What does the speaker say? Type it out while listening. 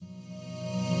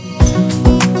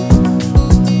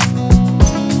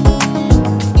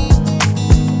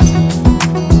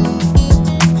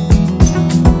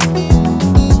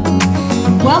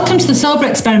Sober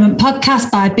Experiment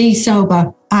podcast by Be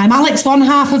Sober. I'm Alex, one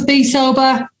half of Be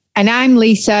Sober. And I'm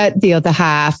Lisa, the other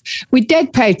half. We're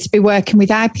dead proud to be working with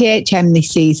IPHM this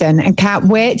season and can't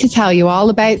wait to tell you all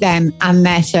about them and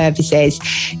their services.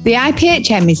 The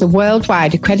IPHM is a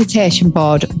worldwide accreditation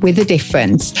board with a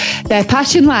difference. Their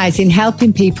passion lies in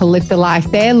helping people live the life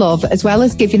they love, as well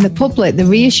as giving the public the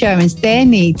reassurance they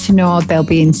need to know they'll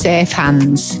be in safe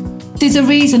hands. There's a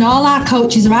reason all our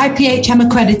coaches are IPHM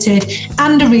accredited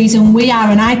and a reason we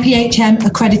are an IPHM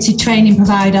accredited training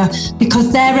provider,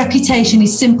 because their reputation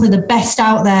is simply the best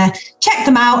out there. Check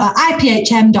them out at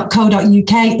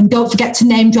iphm.co.uk and don't forget to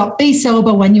name drop Be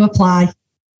Sober when you apply.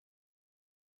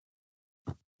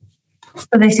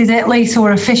 So this is it, Lisa,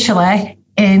 we're officially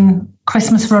in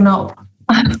Christmas run-up.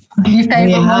 Your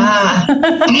favourite month?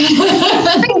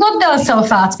 It's been good though so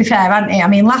far, to be fair, hasn't it? I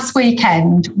mean, last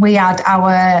weekend we had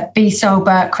our Be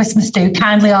Sober Christmas do,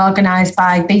 kindly organised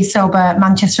by Be Sober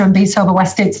Manchester and Be Sober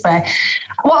West Didsbury.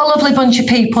 What a lovely bunch of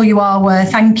people you all were.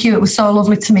 Thank you. It was so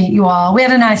lovely to meet you all. We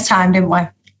had a nice time, didn't we?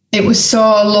 It was so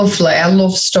lovely. I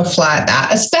love stuff like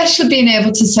that, especially being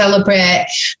able to celebrate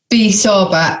Be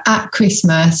Sober at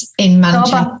Christmas in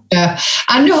Manchester. Sober.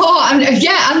 I know,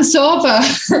 I'm sober.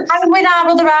 And with our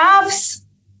other halves.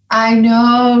 I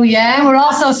know, yeah. We're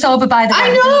also sober by the way.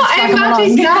 I know, I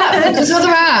imagine that, because other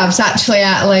halves actually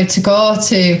aren't allowed to go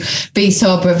to Be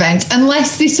Sober events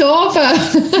unless they're sober.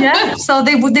 Yeah, so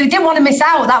they didn't want to miss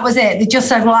out, that was it. They just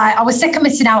said, well, I was sick of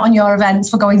missing out on your events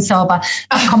for going sober.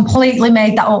 I completely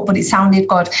made that up, but it sounded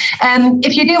good.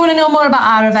 If you do want to know more about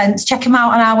our events, check them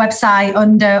out on our website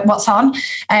under What's On.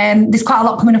 There's quite a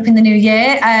lot coming up in the new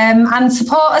year, and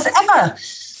support us ever.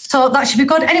 So that should be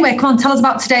good. Anyway, come on, tell us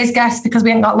about today's guest, because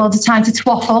we ain't got loads of time to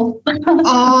twaffle.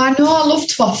 Oh, I know. I love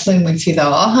twaffling with you,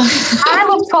 though. I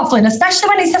love twaffling, especially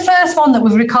when it's the first one that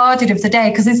we've recorded of the day,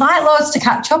 because there's like loads to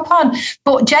catch up on.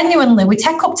 But genuinely, we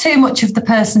take up too much of the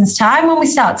person's time when we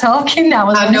start talking now.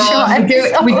 I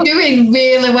know. We're doing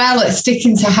really well at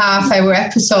sticking to half-hour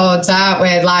episodes, aren't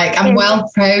we? Like, I'm well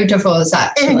proud of us,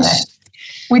 actually.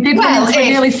 We did a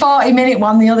nearly 40-minute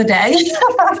one the other day.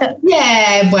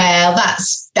 Yeah, well,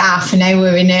 that's half an hour,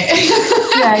 isn't it?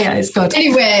 Yeah, it's good.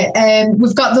 Anyway,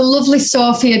 we've got the lovely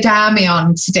Sophie Aghdami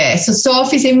on today. So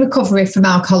Sophie's in recovery from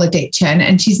alcohol addiction,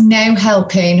 and she's now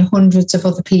helping hundreds of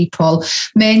other people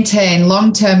maintain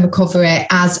long-term recovery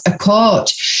as a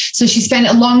coach. So she spent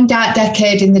a long, dark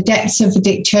decade in the depths of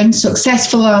addiction,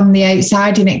 successful on the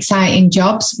outside in exciting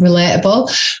jobs,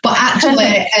 relatable. But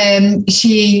actually,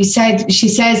 she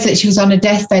says that she was on a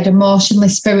deathbed emotionally,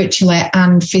 spiritually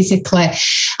and physically.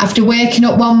 After waking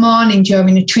up one morning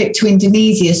during a trip to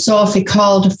Indonesia, Sophie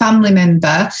called a family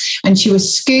member and she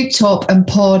was scooped up and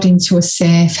poured into a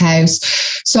safe house.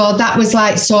 So that was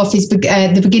like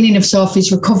the beginning of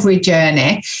Sophie's recovery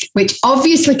journey, which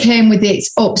obviously came with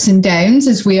its ups and downs,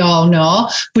 as we all know,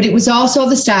 but it was also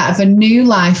the start of a new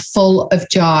life full of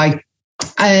joy.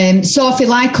 Sophie,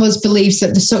 like us, believes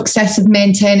that the success of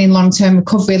maintaining long-term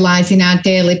recovery lies in our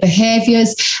daily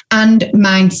behaviours and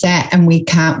mindset, and we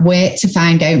can't wait to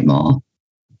find out more.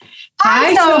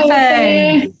 Hi,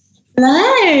 Sophie.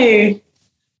 Hello.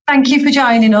 Thank you for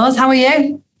joining us. How are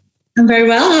you? I'm very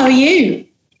well. How are you?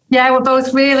 Yeah, we're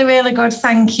both really, really good.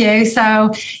 Thank you.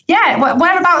 So, yeah,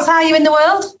 whereabouts are you in the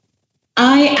world?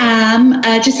 I am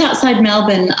just outside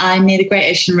Melbourne. I'm near the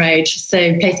Great Ocean Road, so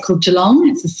a place called Geelong.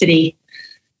 It's a city.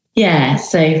 Yeah,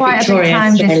 so quite Victoria, a big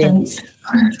time Australia. difference.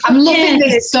 I'm loving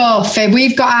this stuff.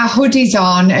 We've got our hoodies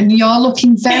on and you're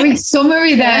looking very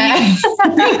summery there.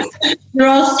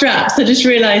 Bra straps. I just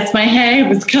realised my hair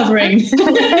was covering.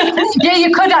 Yeah,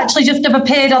 you could actually just have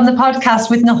appeared on the podcast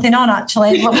with nothing on,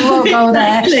 actually, but we won't go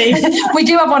there. We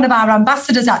do have one of our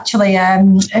ambassadors, actually,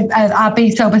 our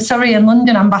Be Sober Surrey and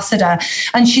London ambassador,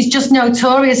 and she's just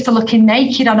notorious for looking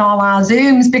naked on all our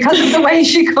Zooms because of the way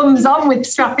she comes on with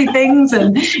strappy things.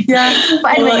 And yeah,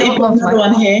 but anyway, you look lovely.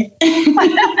 One here.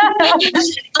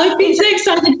 I've been so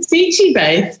excited to speak to you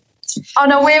both. Oh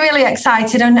no, we're really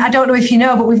excited, and I don't know if you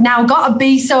know, but we've now got a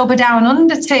Be Sober Down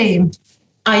Under team.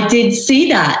 I did see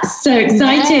that. So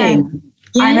exciting.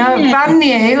 Yeah. I know, brand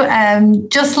new,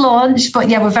 just launched, but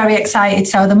yeah, we're very excited.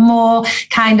 So the more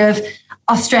kind of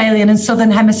Australian and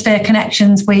Southern Hemisphere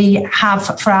connections we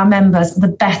have for our members, the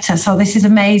better. So this is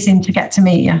amazing to get to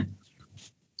meet you.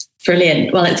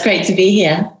 Brilliant. Well, it's great to be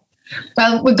here.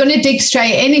 Well, we're going to dig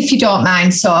straight in, if you don't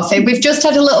mind, Sophie. We've just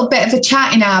had a little bit of a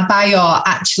chat in our bio,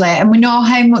 actually, and we know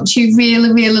how much you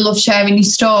really, really love sharing your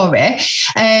story.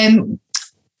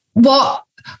 What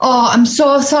Oh, I'm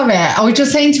so sorry. I was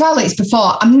just saying to Alex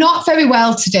before, I'm not very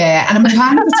well today and I'm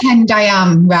trying to pretend I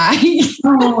am, right?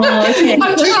 Oh, okay.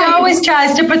 She always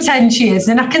tries to pretend she is,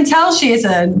 and I can tell she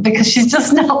isn't because she's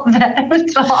just not there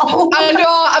at all. I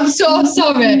know, I'm so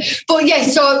sorry. But yeah,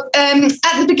 so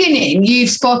at the beginning, you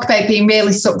spoke about being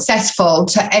really successful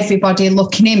to everybody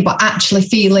looking in, but actually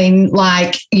feeling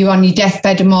like you're on your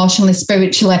deathbed emotionally,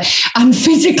 spiritually and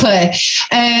physically.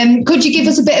 Could you give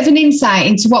us a bit of an insight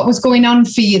into what was going on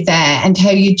for you there and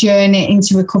how your journey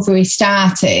into recovery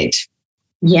started?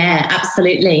 Yeah,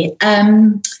 absolutely.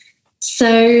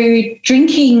 So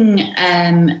drinking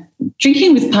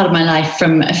was part of my life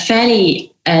from a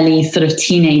fairly early sort of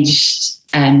teenage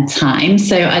time.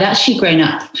 So I'd actually grown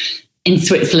up in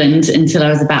Switzerland until I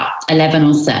was about 11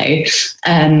 or so,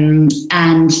 and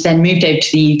then moved over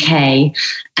to the UK.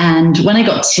 And when I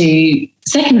got to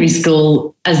secondary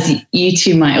school, as you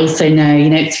two might also know,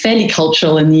 it's fairly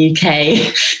cultural in the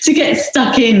UK to get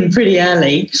stuck in pretty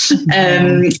early.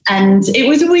 And it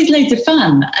was always loads of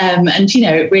fun. And,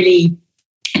 it really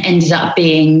ended up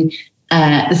being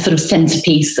the sort of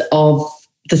centerpiece of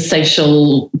the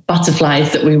social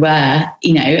butterflies that we were,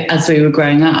 as we were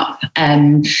growing up.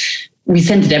 We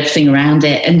centered everything around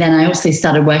it. And then I also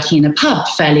started working in a pub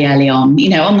fairly early on,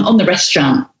 on the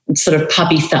restaurant sort of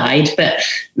pubby side, but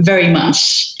very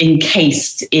much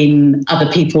encased in other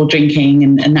people drinking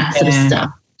and that sort of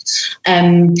stuff.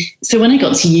 So when I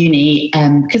got to uni,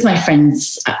 because my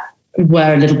friends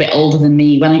were a little bit older than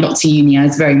me, when I got to uni, I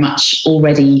was very much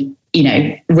already,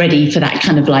 ready for that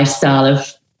kind of lifestyle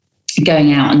of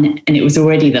going out, and it was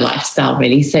already the lifestyle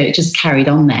really. So it just carried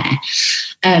on there.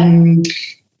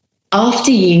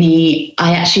 After uni,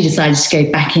 I actually decided to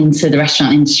go back into the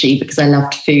restaurant industry because I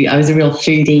loved food. I was a real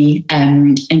foodie,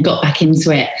 and got back into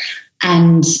it.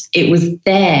 And it was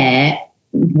there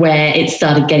where it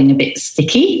started getting a bit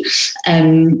sticky.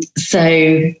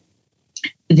 So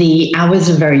the hours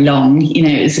were very long.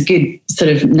 It was a good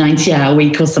sort of 90-hour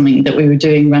week or something that we were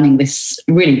doing, running this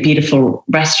really beautiful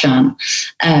restaurant.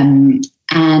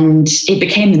 And it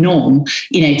became the norm,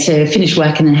 to finish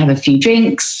work and then have a few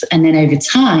drinks. And then over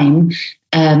time,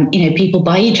 people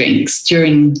buy you drinks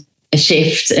during a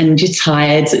shift and you're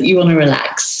tired, you want to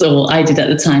relax, or I did at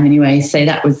the time anyway. So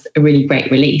that was a really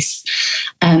great release.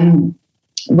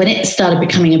 When it started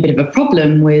becoming a bit of a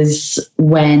problem was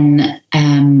when,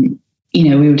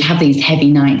 we would have these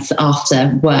heavy nights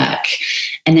after work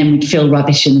and then we'd feel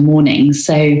rubbish in the morning.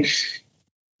 So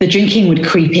the drinking would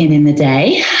creep in the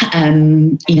day.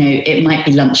 It might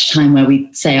be lunchtime where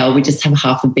we'd say, we just have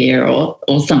half a beer or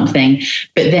something.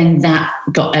 But then that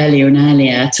got earlier and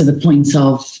earlier to the point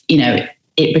of,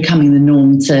 it becoming the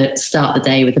norm to start the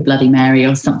day with a Bloody Mary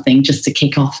or something just to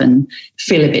kick off and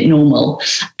feel a bit normal.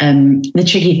 The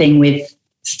tricky thing with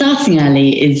starting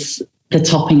early is the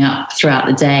topping up throughout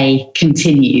the day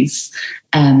continues.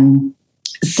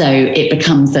 So it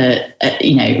becomes a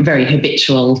very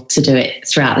habitual to do it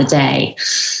throughout the day.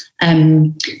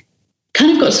 Kind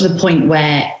of got to the point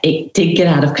where it did get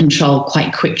out of control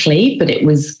quite quickly, but it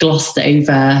was glossed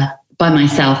over by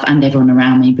myself and everyone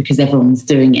around me because everyone was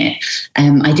doing it.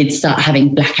 I did start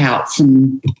having blackouts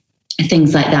and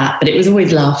things like that, but it was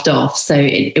always laughed off. So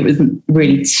it wasn't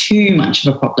really too much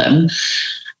of a problem.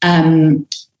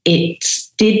 It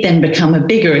did then become a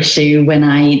bigger issue when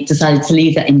I decided to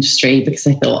leave that industry because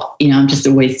I thought, I'm just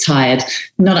always tired,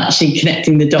 not actually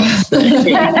connecting the dots. I'm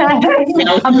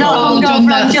not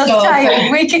hungover, I'm just tired.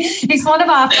 It's one of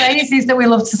our phrases that we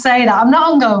love to say that. I'm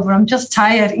not hungover, I'm just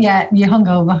tired. Yeah, you're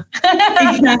hungover.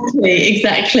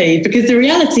 Exactly. Because the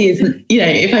reality is,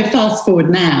 if I fast forward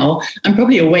now, I'm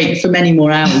probably awake for many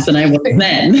more hours than I was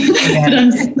then. But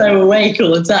I'm so awake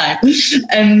all the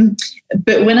time.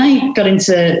 But when I got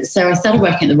so I started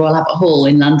working at the Royal Albert Hall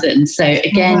in London. So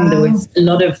again, There was a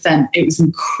lot of, it was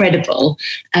incredible.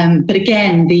 But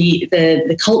again,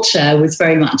 the culture was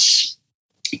very much,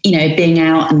 being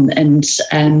out and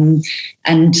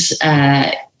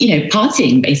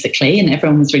partying basically. And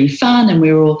everyone was really fun. And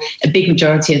we were all, a big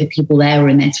majority of the people there were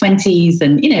in their 20s.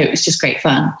 And, it was just great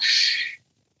fun.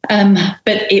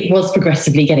 But it was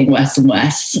progressively getting worse and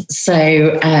worse.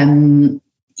 So,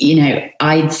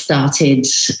 I'd started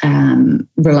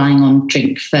relying on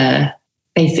drink for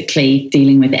basically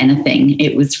dealing with anything.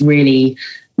 It was really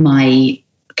my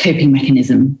coping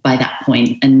mechanism by that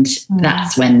point. And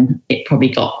that's when it probably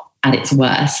got at its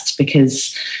worst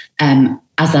because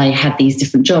as I had these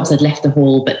different jobs, I'd left the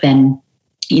hall, but then,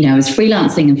 I was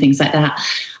freelancing and things like that.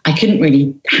 I couldn't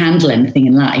really handle anything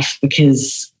in life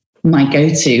because my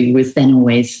go-to was then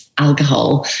always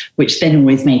alcohol, which then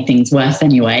always made things worse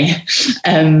anyway.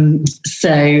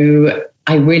 So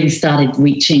I really started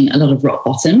reaching a lot of rock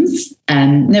bottoms,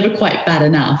 never quite bad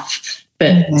enough,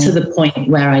 but to the point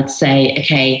where I'd say,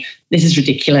 okay, this is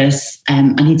ridiculous. I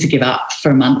need to give up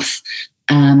for a month.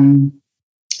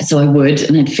 So I would,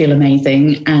 and I'd feel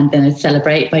amazing. And then I'd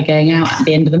celebrate by going out at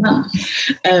the end of the month.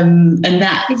 And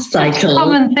that cycle. It's a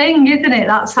common thing, isn't it?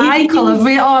 That cycle of,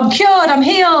 I'm cured, I'm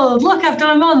healed. Look, I've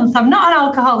done a month. I'm not an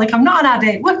alcoholic. I'm not an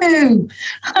addict. Woohoo.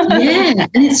 Yeah.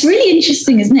 And it's really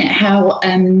interesting, isn't it? How,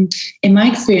 in my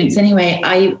experience anyway,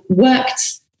 I worked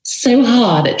so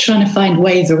hard at trying to find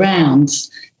ways around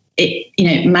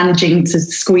it, managing to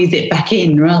squeeze it back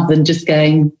in rather than just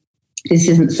going, this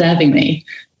isn't serving me.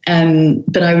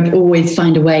 But I would always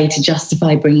find a way to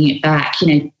justify bringing it back,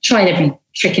 tried every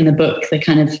trick in the book, the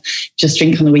kind of just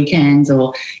drink on the weekends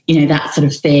or, that sort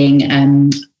of thing.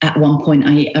 At one point,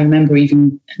 I remember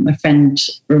even my friend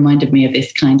reminded me of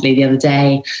this kindly the other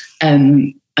day.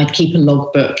 I'd keep a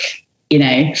logbook,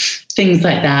 things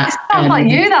like that. It sounds like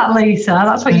you, that Lisa.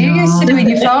 That's what you used to do with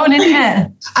your phone, isn't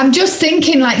it? I'm just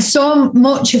thinking like so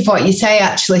much of what you say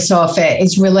actually, Sophie,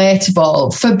 is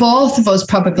relatable for both of us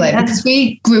probably because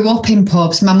we grew up in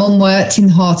pubs. My mum worked in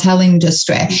the hotel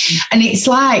industry and it's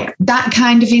like that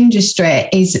kind of industry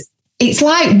it's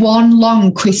like one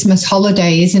long Christmas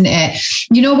holiday, isn't it?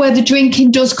 Where the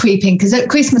drinking does creep in, because at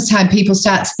Christmas time, people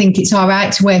start to think it's all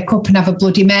right to wake up and have a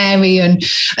Bloody Mary and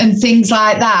things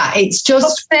like that. It's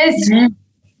just,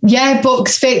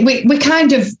 books fit. We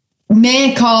kind of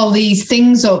make all these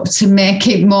things up to make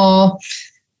it more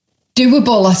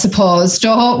doable, I suppose,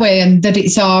 don't we? And that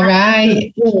it's all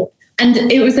right. And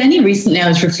it was only recently I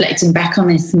was reflecting back on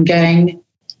this and going,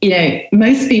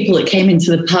 most people that came into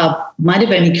the pub might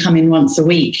have only come in once a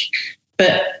week,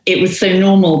 but it was so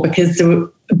normal because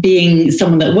being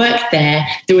someone that worked there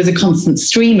was a constant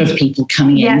stream of people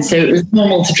coming in. So it was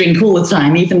normal to drink all the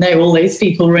time, even though all those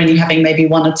people were only having maybe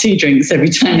one or two drinks every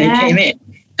time they came in.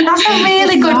 That's a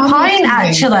really good point,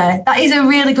 actually. That is a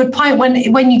really good point.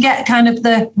 When you get kind of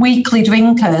the weekly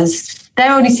drinkers,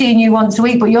 they're only seeing you once a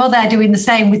week, but you're there doing the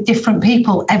same with different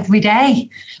people every day.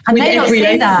 And they don't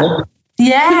see that.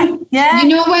 Yeah.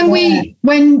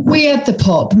 When we had the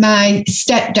pub, my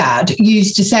stepdad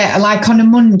used to say, like on a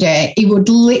Monday, he would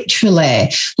literally,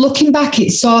 looking back,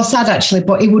 it's so sad actually,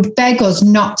 but he would beg us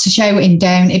not to shout him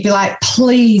down. He'd be like,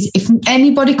 please, if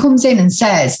anybody comes in and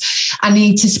says, I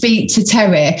need to speak to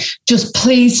Terry, just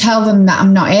please tell them that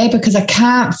I'm not here because I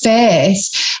can't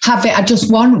have it. I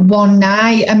just want one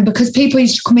night. And because people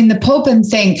used to come in the pub and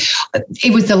think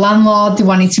it was the landlord, they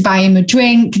wanted to buy him a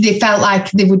drink, they felt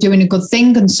like they were doing a good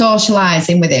thing and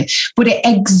socialising with him, but it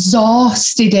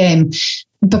exhausted him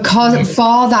because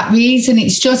for that reason.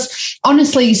 It's just,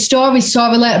 honestly, your story's so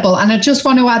relatable. And I just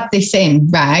want to add this in,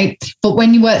 right? But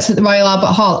when you worked at the Royal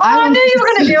Albert Hall, I knew you were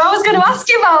going to do. I was going to ask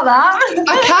you about that.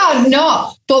 I can't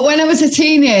not. But when I was a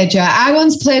teenager, I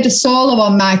once played a solo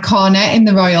on my cornet in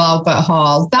the Royal Albert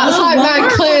Hall. That's my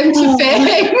claim to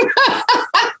fame.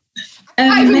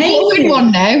 I can't even blow in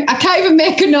one now. I can't even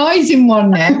make a noise in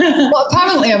one now. But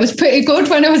apparently I was pretty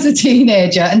good when I was a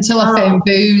teenager until I found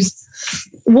booze.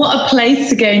 What a place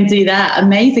to go and do that.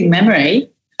 Amazing memory.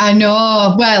 I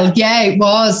know. Well, yeah, it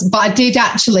was. But I did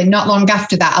actually, not long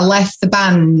after that, I left the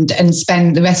band and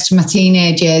spent the rest of my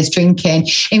teenage years drinking.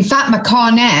 In fact, my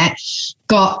cornet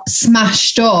got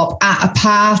smashed up at a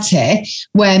party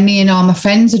where me and all my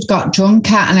friends had got drunk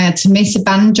at, and I had to miss a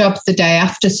band job the day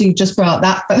after. So you just brought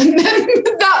that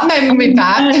memory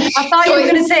back. I thought you were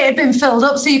going to say it had been filled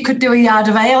up so you could do a yard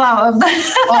of ale out of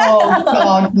that. Oh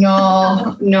God,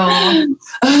 no.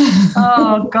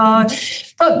 Oh God.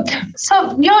 But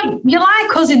so you're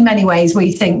like us in many ways,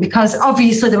 we think, because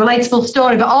obviously the relatable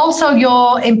story, but also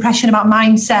your impression about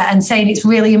mindset and saying it's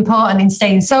really important in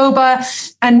staying sober.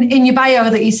 And in your bio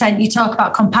that you sent, you talk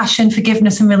about compassion,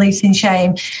 forgiveness, and releasing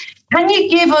shame. Can you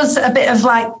give us a bit of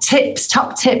like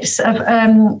top tips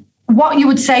of what you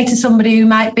would say to somebody who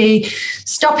might be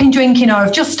stopping drinking or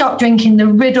have just stopped drinking, they're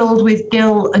riddled with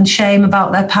guilt and shame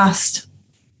about their past?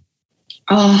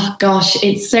 Oh gosh,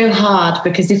 it's so hard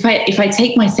because if I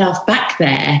take myself back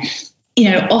there,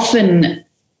 often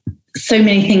so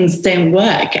many things don't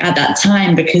work at that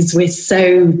time because we're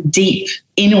so deep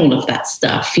in all of that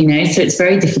stuff, so it's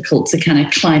very difficult to kind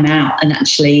of climb out and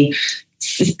actually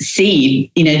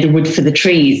see, the wood for the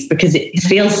trees because it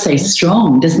feels so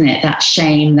strong, doesn't it? That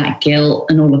shame, that guilt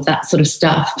and all of that sort of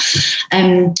stuff.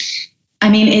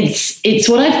 It's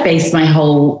what I've based my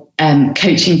whole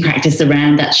coaching practice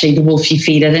around, actually, the wolf you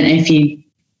feed. I don't know if you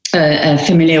are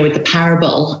familiar with the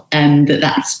parable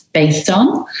that's based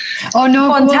on. Oh, no.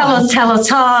 Go on, tell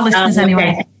us, our listeners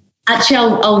anyway. Actually,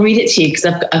 I'll read it to you because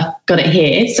I've got it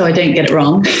here so I don't get it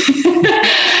wrong.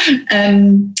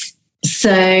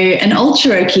 So an old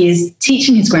Cherokee is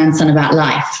teaching his grandson about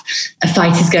life. A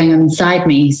fight is going on inside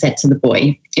me, he said to the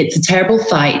boy. It's a terrible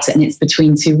fight, and it's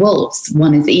between two wolves.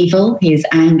 One is evil. He is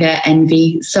anger,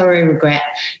 envy, sorrow, regret,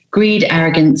 greed,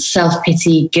 arrogance,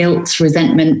 self-pity, guilt,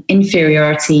 resentment,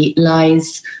 inferiority,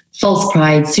 lies, false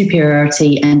pride,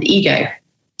 superiority, and ego.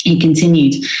 He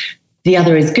continued, the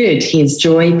other is good. He is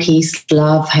joy, peace,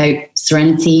 love, hope,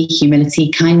 serenity,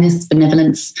 humility, kindness,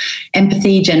 benevolence,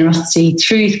 empathy, generosity,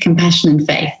 truth, compassion, and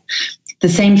faith. The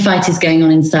same fight is going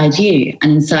on inside you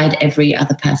and inside every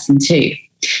other person too.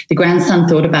 The grandson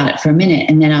thought about it for a minute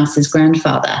and then asked his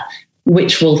grandfather,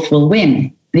 which wolf will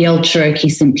win? The old Cherokee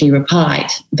simply replied,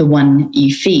 the one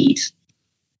you feed.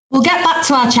 We'll get back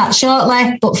to our chat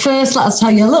shortly, but first let us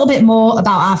tell you a little bit more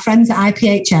about our friends at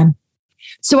IPHM.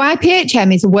 So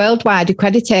IPHM is a worldwide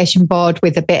accreditation board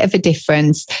with a bit of a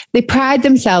difference. They pride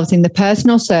themselves in the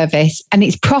personal service, and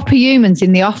it's proper humans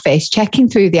in the office checking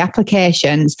through the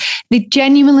applications. They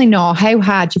genuinely know how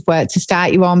hard you've worked to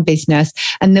start your own business,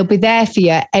 and they'll be there for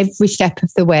you every step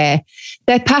of the way.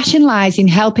 Their passion lies in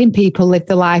helping people live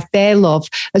the life they love,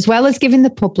 as well as giving the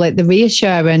public the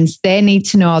reassurance they need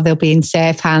to know they'll be in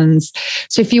safe hands.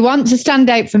 So if you want to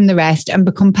stand out from the rest and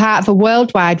become part of a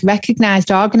worldwide recognised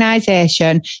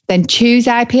organisation, then choose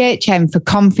IPHM for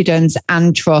confidence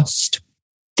and trust.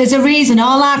 There's a reason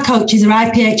all our coaches are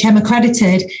IPHM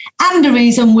accredited, and a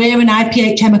reason we're an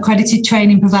IPHM accredited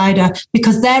training provider,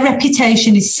 because their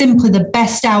reputation is simply the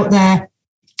best out there.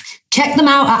 Check them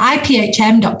out at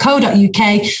iphm.co.uk,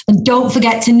 and don't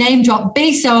forget to name drop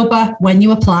Be Sober when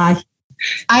you apply.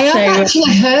 I have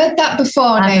actually heard that before.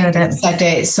 I heard it. Said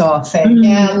it, Sophie.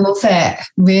 Yeah, I love it.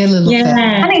 Really love it.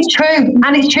 And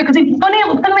it's true. Because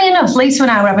funnily enough, Lisa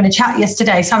and I were having a chat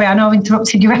yesterday. Sorry, I know I've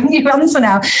interrupted your answer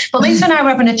now. But Lisa and I were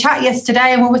having a chat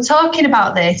yesterday, and we were talking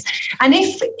about this. And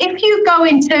if you go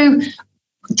into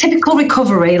typical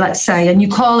recovery, let's say, and you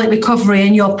call it recovery,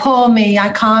 and you're poor me, I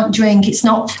can't drink, it's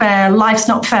not fair, life's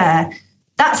not fair.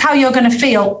 That's how you're going to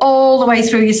feel all the way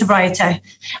through your sobriety,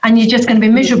 and you're just going to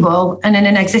be miserable and in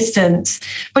an existence.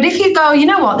 But if you go, you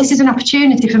know what, this is an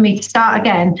opportunity for me to start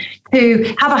again,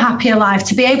 to have a happier life,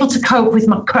 to be able to cope with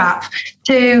my crap,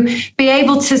 to be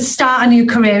able to start a new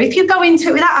career. If you go into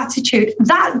it with that attitude,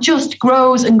 that just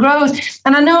grows and grows.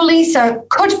 And I know Lisa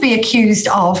could be accused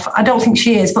of, I don't think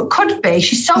she is, but could be.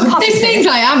 She's so positive. This means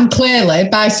I am clearly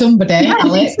by somebody.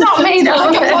 It's not me though.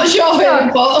 I'm not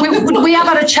sure. But we have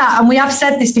had a chat, and we have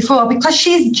said this before, because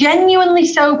she's genuinely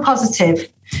so positive.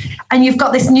 And you've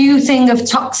got this new thing of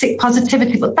toxic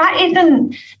positivity, but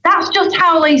that's just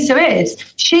how Lisa is.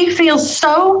 She feels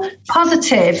so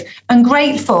positive and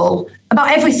grateful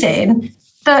about everything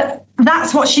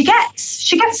that's what she gets.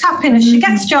 She gets happiness, she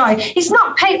gets joy. It's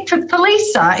not for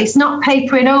Lisa, it's not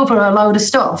papering over a load of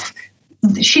stuff.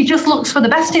 She just looks for the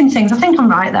best in things. I think I'm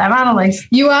right there, Annalise.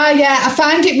 You are, yeah. I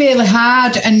find it really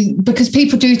hard, and because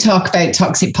people do talk about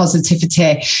toxic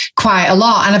positivity quite a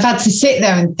lot, and I've had to sit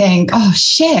there and think, oh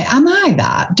shit, am I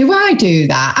that? Do I do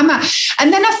that?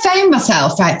 And then I found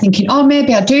myself thinking, oh,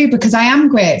 maybe I do, because I am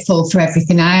grateful for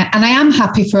everything, and I am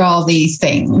happy for all these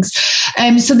things.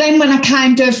 So then when I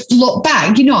kind of look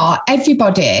back,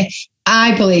 everybody,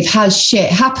 I believe, has shit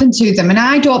happen to them. And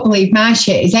I don't believe my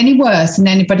shit is any worse than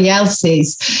anybody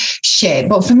else's shit.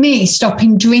 But for me,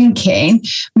 stopping drinking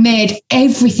made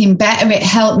everything better. It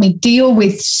helped me deal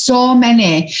with so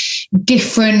many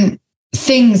different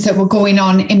things that were going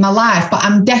on in my life. But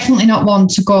I'm definitely not one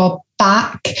to go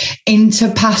back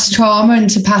into past trauma and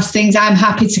to past things. I'm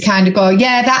happy to kind of go,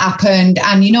 yeah, that happened.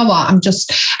 And you know what? And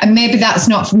maybe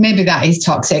maybe that is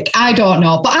toxic. I don't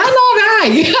know, but I'm all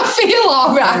right. I feel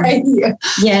all right.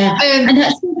 Yeah. And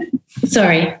that's,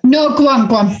 sorry. No, go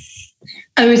on.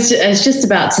 I was just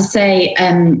about to say,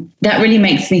 that really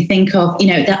makes me think of,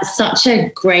 that's such a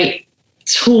great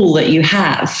tool that you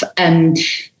have.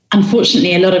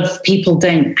 Unfortunately, a lot of people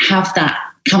don't have that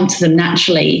come to them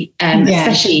naturally,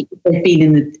 especially if they've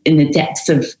been in the depths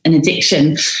of an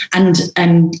addiction. And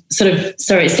sorry,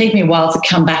 it's taken me a while to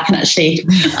come back and actually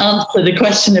answer the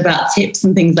question about tips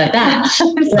and things like that.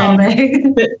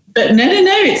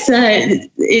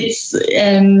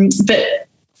 But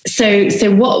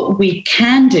so what we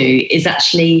can do is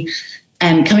actually,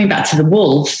 coming back to the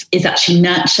wolf, is actually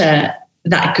nurture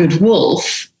that good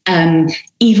wolf.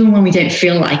 Even when we don't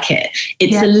feel like it.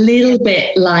 It's a little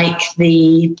bit like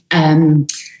the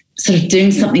sort of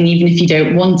doing something even if you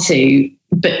don't want to,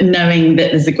 but knowing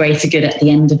that there's a greater good at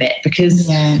the end of it. Because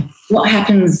what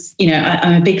happens,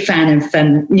 I'm a big fan of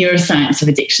neuroscience of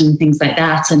addiction and things like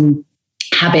that, and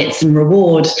habits and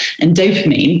reward and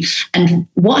dopamine. And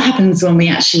what happens when we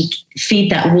actually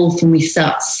feed that wolf and we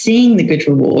start seeing the good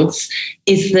rewards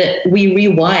is that we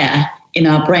rewire in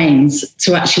our brains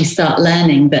to actually start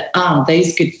learning that,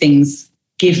 those good things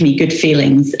give me good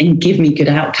feelings and give me good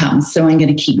outcomes. So I'm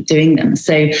going to keep doing them.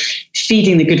 So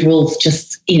feeding the good wolf,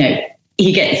 just,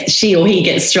 she or he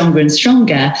gets stronger and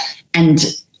stronger. And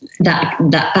that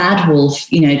bad wolf,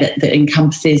 that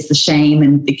encompasses the shame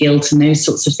and the guilt and those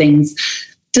sorts of things,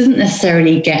 doesn't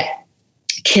necessarily get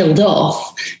killed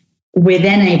off. We're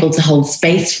then able to hold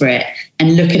space for it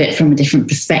and look at it from a different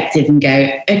perspective and go,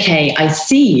 okay, I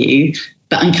see you,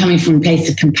 but I'm coming from a place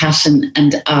of compassion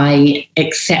and I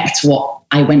accept what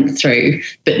I went through,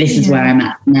 but this is where I'm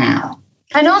at now.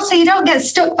 And also you don't get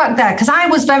stuck back there, because I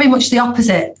was very much the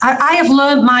opposite. I have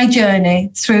learned my journey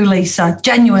through Lisa,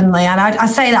 genuinely. And I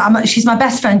say that she's my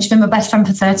best friend. She's been my best friend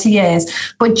for 30 years.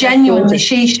 But genuinely,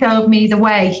 she showed me the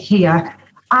way here.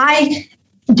 I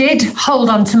did hold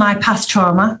on to my past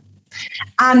trauma.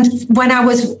 And when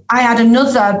I had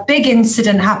another big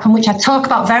incident happen, which I talk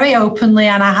about very openly,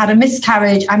 and I had a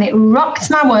miscarriage, and it rocked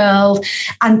my world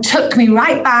and took me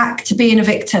right back to being a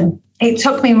victim. It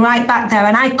took me right back there,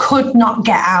 and I could not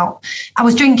get out. I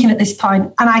was drinking at this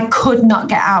point, and I could not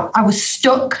get out. I was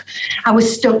stuck. I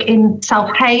was stuck in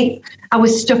self-hate. I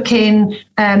was stuck in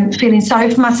feeling sorry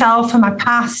for myself, for my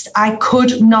past. I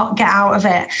could not get out of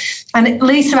it. And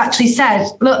Lisa actually said,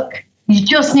 look, you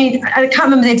just need, I can't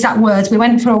remember the exact words. We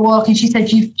went for a walk, and she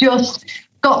said, you've just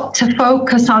got to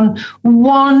focus on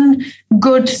one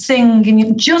good thing, and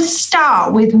you just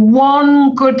start with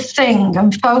one good thing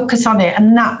and focus on it,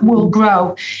 and that will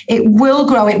grow. It will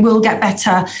grow. It will get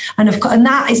better. And of course, and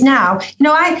that is now, the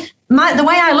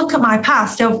way I look at my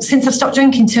past, since I've stopped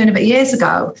drinking 2.5 years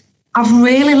ago, I've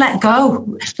really let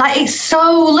go. Like, it's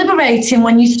so liberating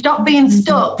when you stop being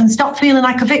stuck and stop feeling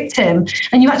like a victim,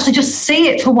 and you actually just see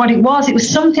it for what it was. It was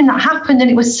something that happened, and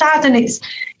it was sad, and it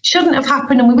shouldn't have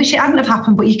happened, and we wish it hadn't have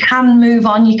happened, but you can move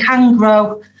on, you can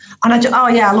grow. And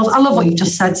I love what you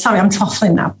just said. Sorry, I'm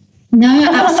waffling now.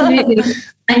 No, absolutely.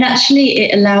 And actually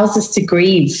it allows us to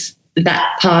grieve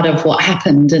that part of what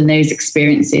happened and those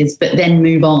experiences, but then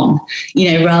move on,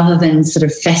 rather than sort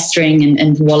of festering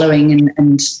and wallowing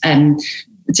and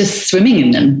just swimming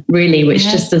in them, really, which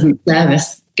just doesn't serve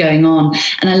us going on.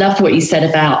 And I love what you said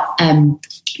about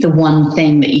the one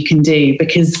thing that you can do,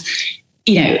 because,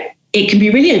 it can be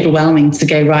really overwhelming to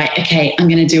go, right, okay, I'm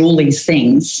going to do all these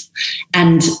things.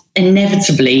 And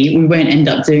inevitably, we won't end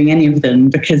up doing any of them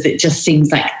because it just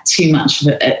seems like too much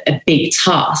of a big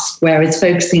task. Whereas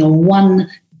focusing on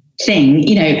one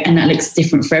thing, and that looks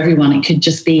different for everyone. It could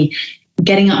just be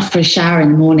getting up for a shower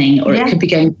in the morning, or it could be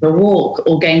going for a walk,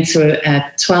 or going to a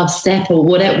 12-step, or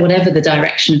whatever the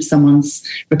direction of someone's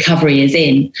recovery is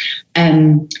in.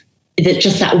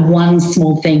 That one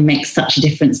small thing makes such a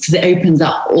difference, because it opens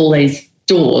up all those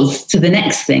doors to the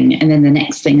next thing, and then the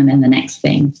next thing, and then the next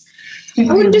thing. I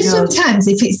wonder sometimes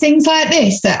if it's things like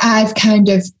this that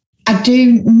I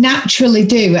do naturally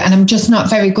do, and I'm just not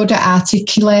very good at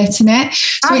articulating it.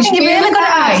 So I think you're really good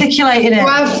at articulating it.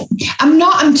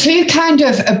 I'm too kind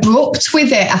of abrupt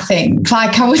with it, I think.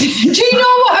 Like do you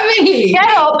know what I mean? Get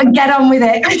up and get on with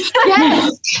it. Yeah,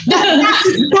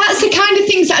 that's the kind of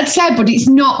things that I'd say, but it's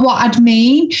not what I'd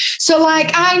mean. So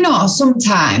I know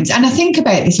sometimes, and I think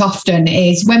about this often,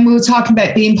 is when we were talking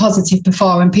about being positive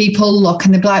before, and people look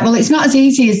and they're like, well, it's not as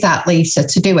easy as that, Lisa,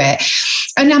 to do it.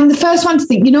 And I'm the first one to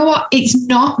think, you know what? It's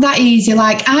not that easy.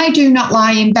 I do not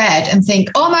lie in bed and think,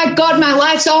 oh my God, my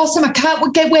life's awesome. I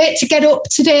can't wait to get up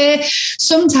today.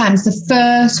 Sometimes the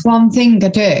first one thing I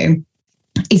do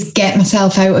is get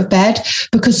myself out of bed,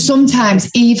 because sometimes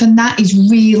even that is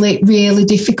really, really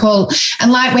difficult.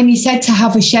 And like when you said to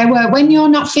have a shower, when you're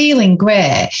not feeling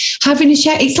great, having a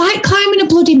shower, it's like climbing a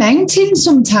bloody mountain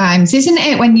sometimes, isn't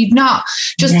it? When you're not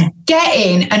just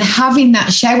getting and having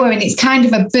that shower, and it's kind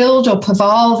of a build up of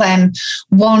all them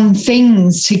one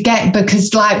things to get,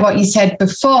 because like what you said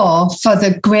before, for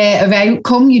the greater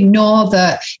outcome, you know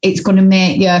that it's going to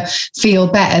make you feel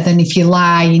better than if you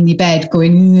lie in your bed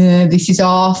going, this is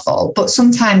awful. But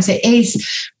sometimes it is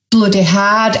bloody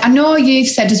hard. I know you've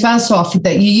said as well, Sophie,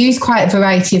 that you use quite a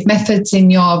variety of methods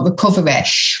in your recovery.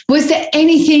 Was there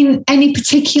any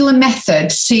particular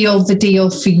method sealed the deal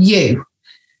for you?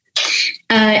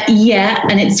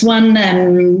 And it's one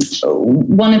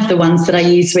of the ones that I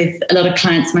use with a lot of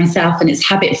clients myself, and it's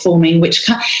habit forming, which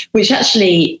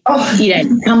actually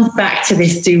comes back to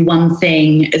this do one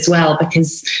thing as well,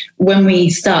 because when we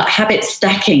start habit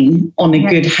stacking on a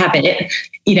good habit,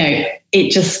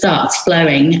 it just starts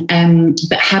flowing.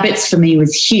 But habits for me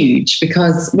was huge,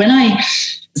 because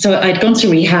I'd gone to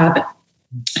rehab,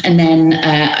 And then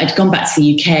I'd gone back to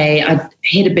the UK. I'd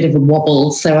hit a bit of a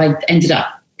wobble. So I ended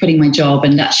up quitting my job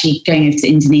and actually going over to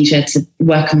Indonesia to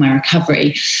work on my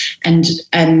recovery. And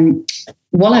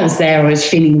while I was there, I was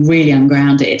feeling really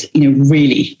ungrounded,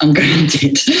 really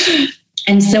ungrounded.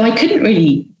 And so I couldn't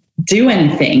really do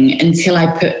anything until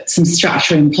I put some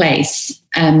structure in place.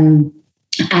 And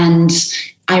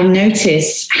I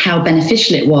noticed how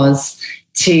beneficial it was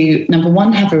to, number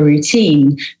one, have a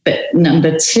routine, but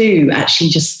number two, actually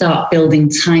just start building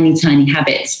tiny, tiny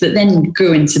habits that then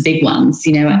grew into big ones.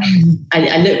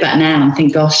 I look back now and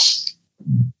think, gosh,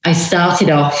 I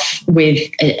started off with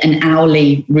an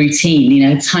hourly routine,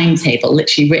 a timetable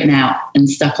literally written out and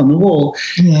stuck on the wall.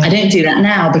 Yeah. I don't do that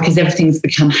now because everything's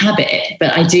become habit,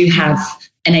 but I do have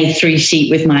an A3 sheet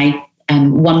with my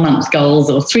 1 month goals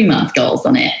or 3 month goals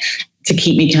on it to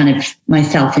keep me kind of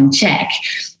myself in check.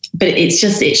 But it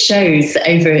shows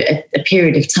over a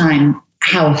period of time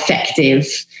how effective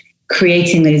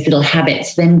creating those little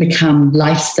habits then become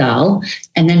lifestyle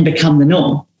and then become the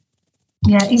norm.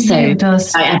 Yeah, it really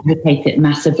does. I advocate it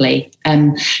massively.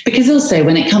 Because also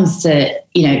when it comes to,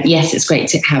 yes, it's great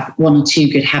to have 1 or 2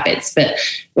 good habits, but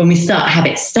when we start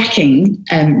habit stacking,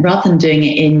 rather than doing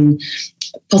it in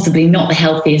possibly not the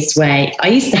healthiest way. I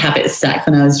used to habit stack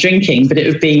when I was drinking, but it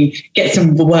would be get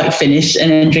some work finished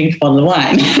and then drink a bottle of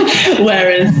wine.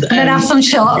 Whereas then have some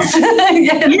shots.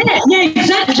 yeah,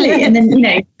 exactly. And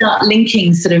then, start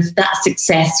linking sort of that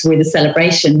success with a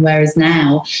celebration. Whereas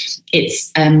now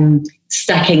it's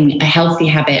stacking a healthy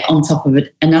habit on top of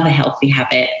another healthy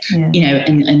habit,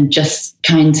 and just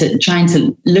trying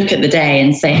to look at the day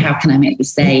and say, how can I make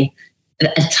this day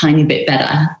a tiny bit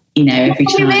better? Every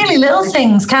time. Really little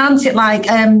things, can't it? Like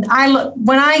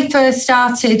when I first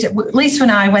started, at least when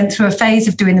I went through a phase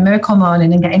of doing the miracle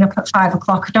morning and getting up at 5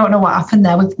 o'clock, I don't know what happened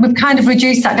there. We've kind of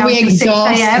reduced that down to 6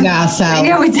 a.m. ourselves.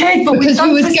 Yeah, we did, but because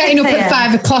we was getting up at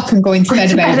 5 o'clock and going to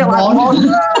bed about 1.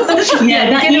 Yeah,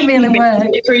 that didn't really work.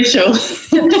 Crucial.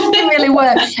 It didn't really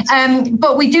work.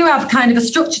 But we do have kind of a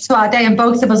structure to our day, and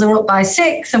both of us are up by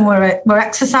 6 and we're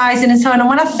exercising and so on. And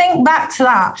when I think back to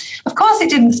that, of course, it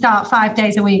didn't start 5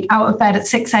 days a week out of bed at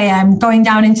 6 a.m, going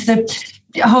down into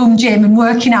the home gym and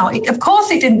working out. Of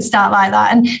course, it didn't start like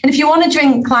that. And if you want to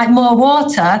drink like more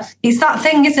water, it's that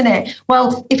thing, isn't it?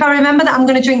 Well, if I remember that I'm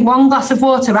going to drink 1 glass of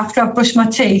water after I've brushed my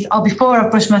teeth or before I've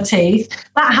brushed my teeth,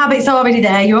 that habit's already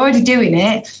there. You're already doing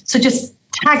it. So just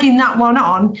tagging that one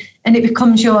on and it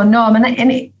becomes your norm.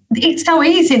 And it's so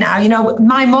easy now.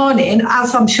 My morning,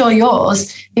 as I'm sure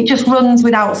yours, it just runs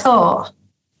without thought.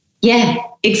 Yeah,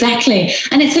 exactly.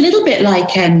 And it's a little bit like,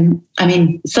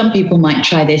 some people might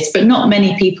try this, but not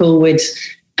many people would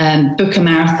book a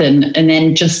marathon and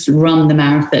then just run the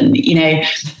marathon. You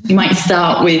might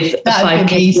start with a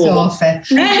 5K walk.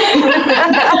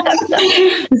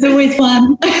 There's always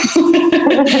one.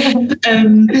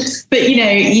 But,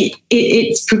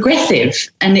 it's progressive,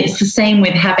 and it's the same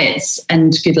with habits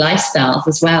and good lifestyles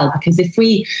as well, because if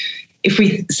we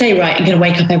say, right, I'm going to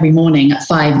wake up every morning at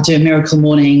 5 and do a miracle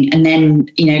morning and then,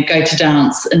 go to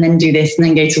dance and then do this and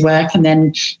then go to work and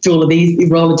then do all of these,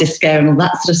 roller disco and all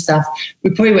that sort of stuff,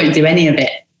 we probably won't do any of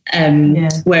it.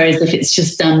 Whereas if it's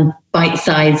just done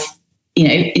bite-sized,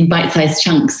 in bite-sized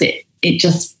chunks, it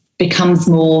just becomes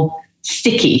more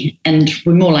sticky and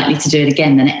we're more likely to do it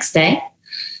again the next day.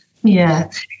 Yeah.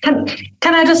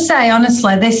 Can I just say,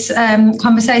 honestly, this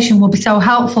conversation will be so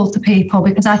helpful to people,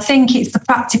 because I think it's the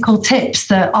practical tips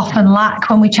that often lack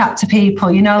when we chat to people,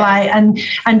 and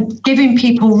giving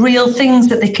people real things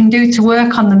that they can do to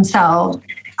work on themselves.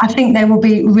 I think they will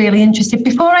be really interested.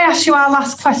 Before I ask you our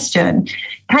last question,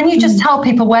 can you just tell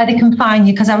people where they can find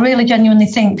you? Because I really genuinely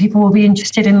think people will be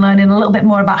interested in learning a little bit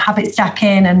more about habit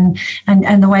stacking and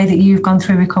the way that you've gone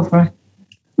through recovery.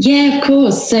 Yeah, of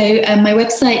course. So my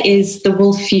website is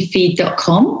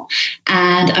thewolfyouFeed.com,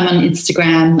 and I'm on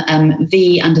Instagram,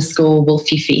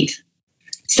 _wolfyouFeed.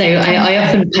 So I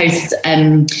often post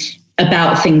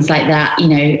about things like that,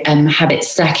 habit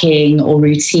stacking or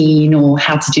routine, or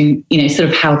how to do, sort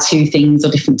of how-to things or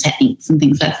different techniques and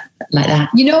things like that.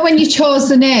 When you chose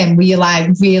the name, were you like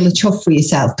really chuffed for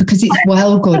yourself? Because it's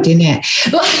well good, isn't it?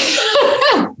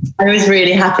 I was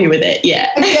really happy with it, yeah.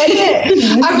 I get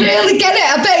it. I really get it.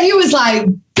 I bet you was like,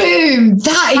 boom,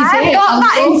 that is I've got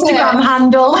that Instagram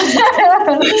handle.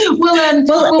 We'll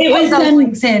put those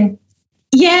links in.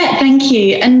 Yeah, thank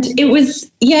you. And it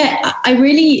was, I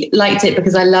really liked it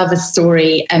because I love a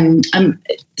story.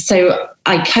 So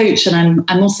I coach, and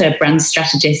I'm also a brand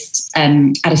strategist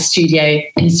at a studio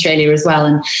in Australia as well.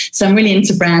 And so I'm really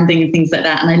into branding and things like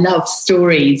that. And I love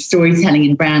storytelling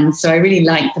in brands. So I really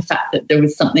liked the fact that there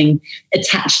was something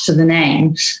attached to the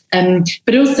name.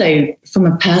 But also from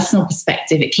a personal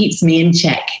perspective, it keeps me in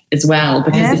check as well,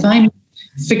 because if I'm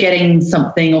forgetting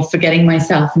something or forgetting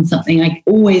myself in something, I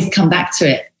always come back to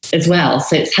it as well.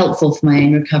 So it's helpful for my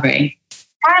own recovery.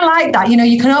 I like that.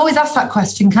 You can always ask that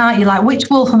question, can't you? Like, which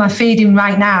wolf am I feeding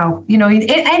right now? In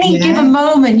any given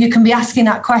moment, you can be asking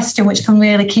that question, which can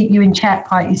really keep you in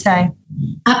check, like you say.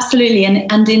 Absolutely.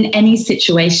 And in any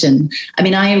situation, I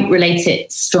mean, I relate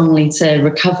it strongly to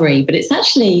recovery, but it's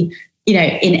actually, in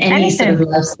any sort of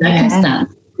life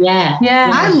circumstance. Yeah.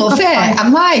 I love it.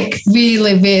 I'm like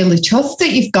really, really chuffed that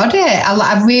you've got it.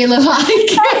 I really like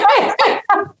it.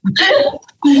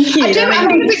 I'm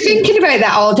going to be thinking about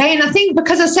that all day. And I think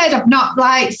because I said I've not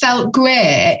felt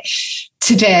great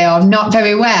today, or not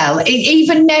very well,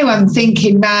 even now I'm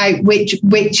thinking, right, which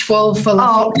wolf will...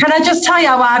 Oh, can I just tell you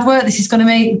how hard work this is going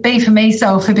to be for me,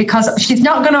 Sophie, because she's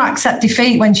not going to accept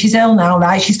defeat when she's ill now,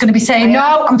 right? She's going to be saying,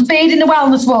 no, I'm feeding the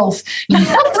wellness wolf.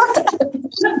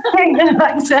 I'm going to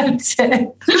accept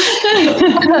it.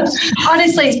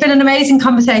 Honestly, it's been an amazing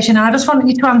conversation. I just want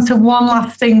you to answer one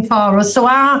last thing for us. So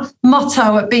our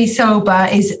motto at Be Sober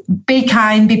is be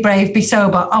kind, be brave, be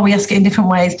sober. Oh, we ask it in different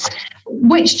ways.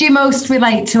 Which do you most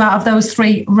relate to out of those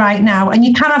three right now? And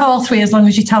you can have all three as long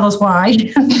as you tell us why.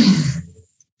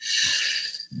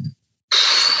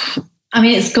 I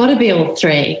mean, it's got to be all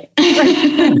three.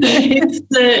 It's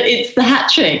the hat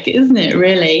trick, isn't it,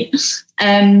 really?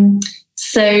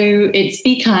 So it's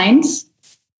be kind.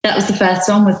 That was the first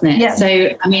one, wasn't it? Yeah.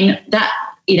 So, I mean, that,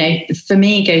 for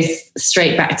me goes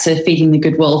straight back to feeding the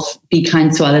good wolf. Be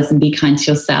kind to others and be kind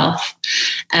to yourself.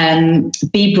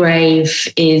 Be brave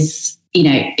is,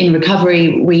 in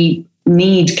recovery, we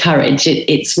need courage.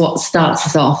 It's what starts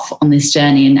us off on this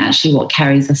journey and actually what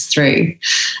carries us through.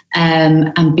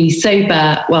 And be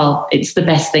sober, well, it's the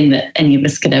best thing that any of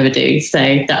us could ever do.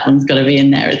 So that one's got to be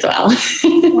in there as well.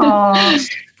 Oh,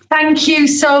 thank you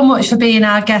so much for being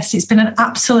our guest. It's been an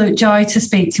absolute joy to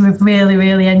speak to you. We've really,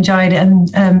 really enjoyed it. And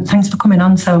thanks for coming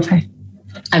on, Sophie.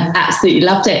 I've absolutely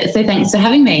loved it. So thanks for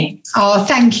having me. Oh,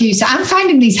 thank you. So I'm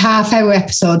finding these half-hour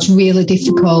episodes really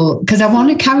difficult because I want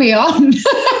to carry on.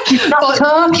 Stop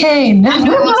talking.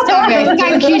 Sorry.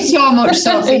 Thank you so much,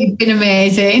 Sophie. You've been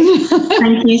amazing.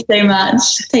 Thank you so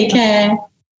much. Take care.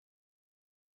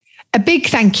 A big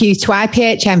thank you to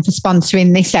IPHM for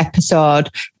sponsoring this episode.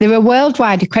 They're a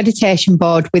worldwide accreditation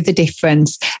board with a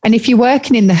difference. And if you're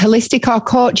working in the holistic or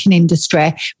coaching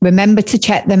industry, remember to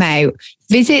check them out.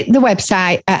 Visit the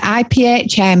website at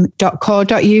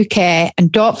iphm.co.uk and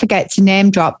don't forget to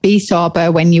name drop Be Sober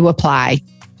when you apply.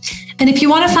 And if you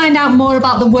want to find out more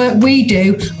about the work we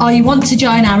do, or you want to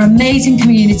join our amazing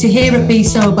community here at Be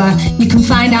Sober, you can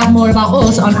find out more about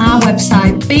us on our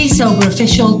website,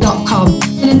 besoberofficial.com.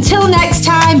 And until next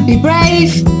time, be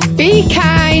brave, be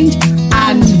kind,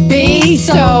 and be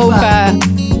sober.